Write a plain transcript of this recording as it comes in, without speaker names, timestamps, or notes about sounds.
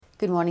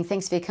Good morning.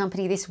 Thanks for your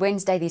company this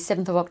Wednesday, the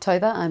 7th of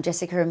October. I'm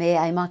Jessica Amir,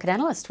 a market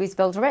analyst with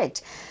Bell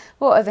Direct.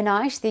 Well,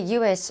 overnight, the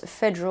US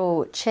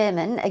federal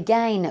chairman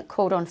again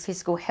called on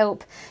fiscal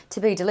help to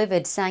be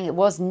delivered, saying it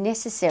was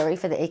necessary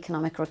for the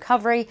economic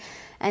recovery.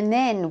 And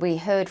then we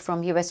heard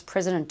from US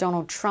President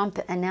Donald Trump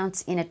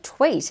announce in a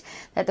tweet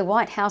that the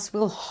White House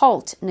will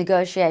halt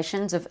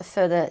negotiations of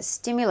further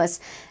stimulus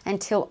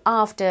until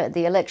after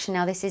the election.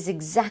 Now, this is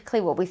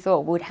exactly what we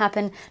thought would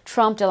happen.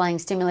 Trump delaying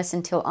stimulus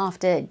until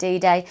after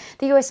D-Day.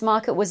 The US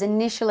market was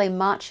initially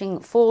marching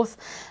forth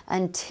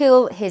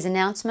until his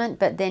announcement,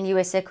 but then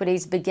US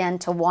equities began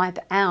to wipe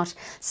out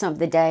some of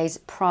the day's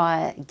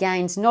prior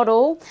gains. Not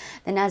all.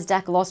 The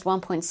Nasdaq lost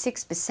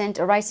 1.6%,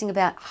 erasing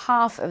about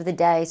half of the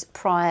day's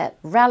prior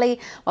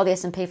rally, while the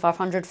S&P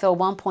 500 fell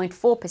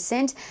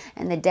 1.4%,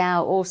 and the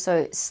Dow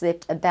also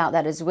slipped about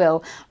that as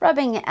well,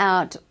 rubbing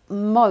out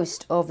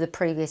most of the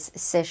previous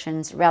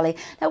session's rally.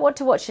 Now, what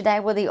to watch today?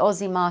 Well, the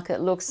Aussie market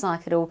looks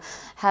like it'll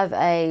have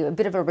a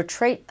bit of a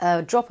retreat,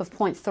 a drop of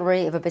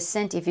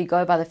 0.3% if you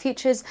go by the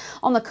futures.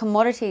 On the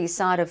commodity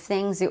side of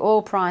things, the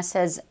oil price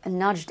has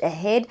nudged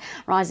ahead,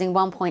 rising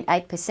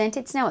 1.8%.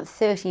 It's now at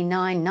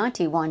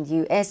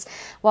 $39.91 US,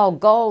 while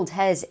gold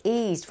has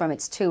eased from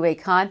its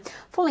two-week high,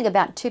 falling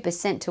about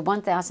 2% to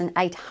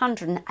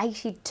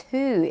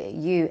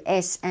 $1,882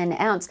 US an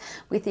ounce,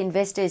 with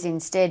investors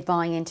instead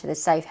buying into the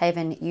safe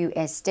haven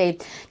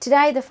USD.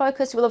 Today, the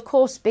focus will, of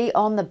course, be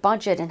on the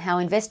budget and how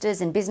investors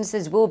and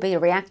businesses will be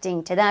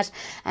reacting to that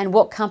and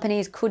what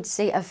companies could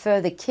see a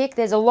further kick.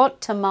 There's a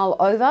lot to mull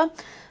over.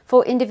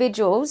 For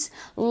individuals,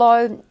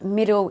 low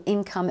middle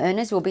income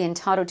earners will be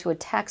entitled to a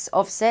tax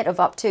offset of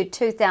up to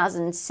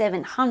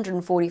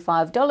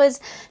 $2,745.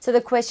 So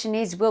the question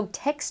is, will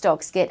tech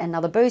stocks get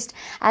another boost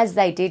as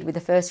they did with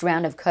the first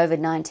round of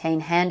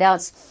COVID-19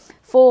 handouts?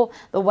 For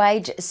the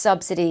wage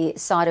subsidy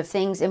side of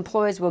things,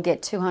 employers will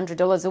get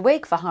 $200 a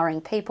week for hiring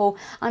people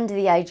under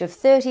the age of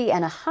 30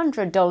 and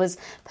 $100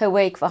 per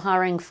week for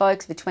hiring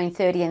folks between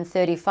 30 and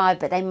 35,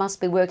 but they must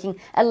be working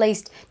at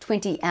least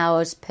 20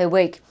 hours per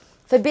week.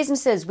 For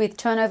businesses with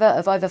turnover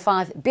of over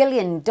 $5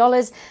 billion,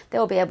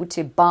 they'll be able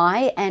to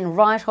buy and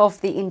write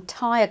off the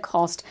entire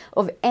cost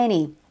of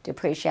any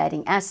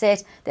depreciating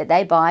asset that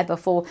they buy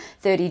before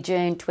 30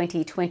 June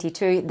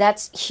 2022.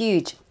 That's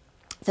huge.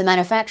 For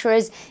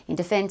manufacturers in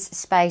defence,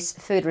 space,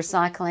 food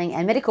recycling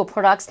and medical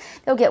products,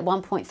 they'll get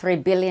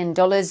 $1.3 billion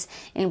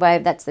in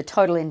wave. That's the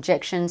total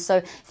injection.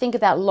 So think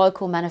about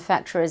local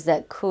manufacturers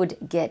that could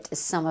get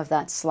some of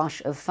that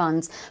slush of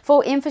funds.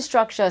 For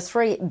infrastructure,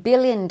 $3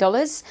 billion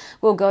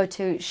will go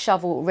to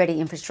shovel-ready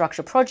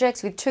infrastructure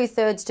projects, with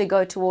 2/3 to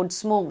go towards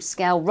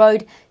small-scale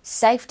road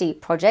safety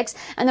projects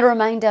and the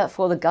remainder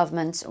for the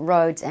government's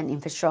roads and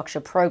infrastructure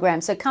program.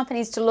 So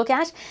companies to look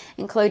at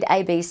include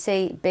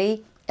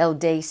ABCB,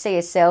 LD,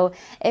 CSL,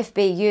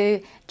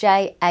 FBU,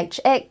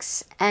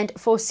 JHX, and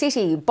for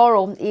Citi,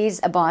 Boral is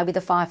a buy with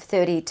a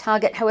 530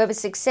 target. However,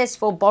 success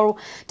for Boral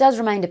does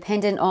remain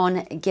dependent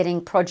on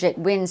getting project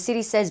wins.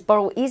 Citi says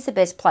Boral is the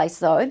best place,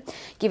 though,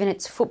 given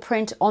its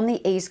footprint on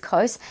the East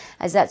Coast,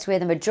 as that's where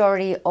the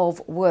majority of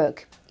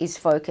work is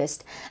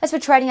focused. As for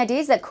trading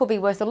ideas that could be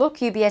worth a look,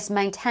 UBS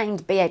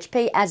maintained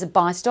BHP as a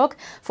buy stock,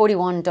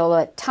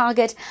 $41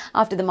 target,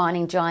 after the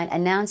mining giant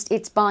announced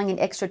it's buying an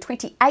extra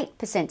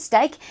 28%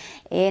 stake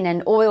in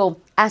an oil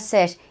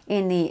asset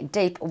in the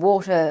deep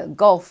water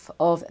Gulf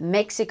of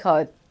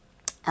Mexico.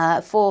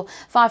 For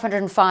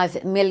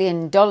 $505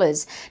 million.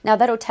 Now,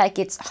 that'll take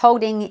its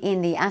holding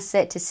in the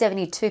asset to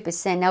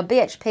 72%. Now,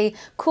 BHP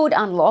could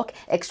unlock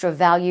extra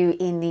value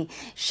in the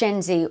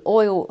Shenzi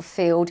oil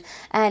field,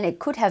 and it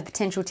could have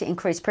potential to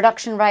increase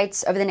production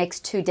rates over the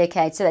next 2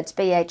 decades. So that's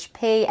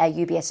BHP, a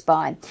UBS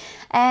buy.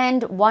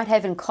 And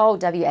Whitehaven Coal,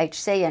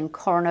 WHC, and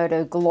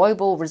Coronado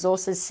Global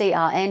Resources,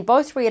 CRN,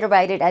 both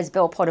reiterated as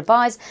Bell Potter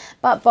buys,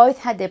 but both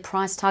had their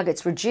price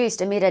targets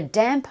reduced amid a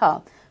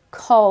damper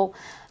coal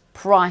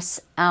price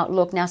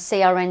outlook. Now,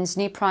 CRN's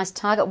new price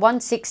target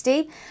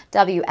 $160,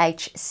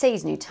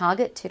 WHC's new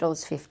target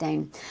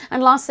 $2.15.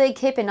 And lastly,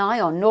 keep an eye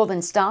on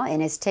Northern Star,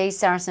 NST,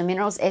 Saracen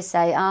Minerals,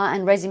 SAR,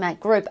 and Resimac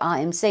Group,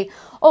 RMC,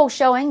 all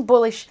showing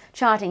bullish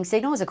charting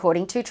signals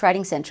according to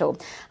Trading Central.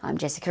 I'm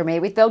Jessica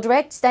Amir with Bell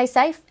Direct. Stay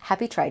safe,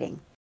 happy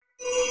trading.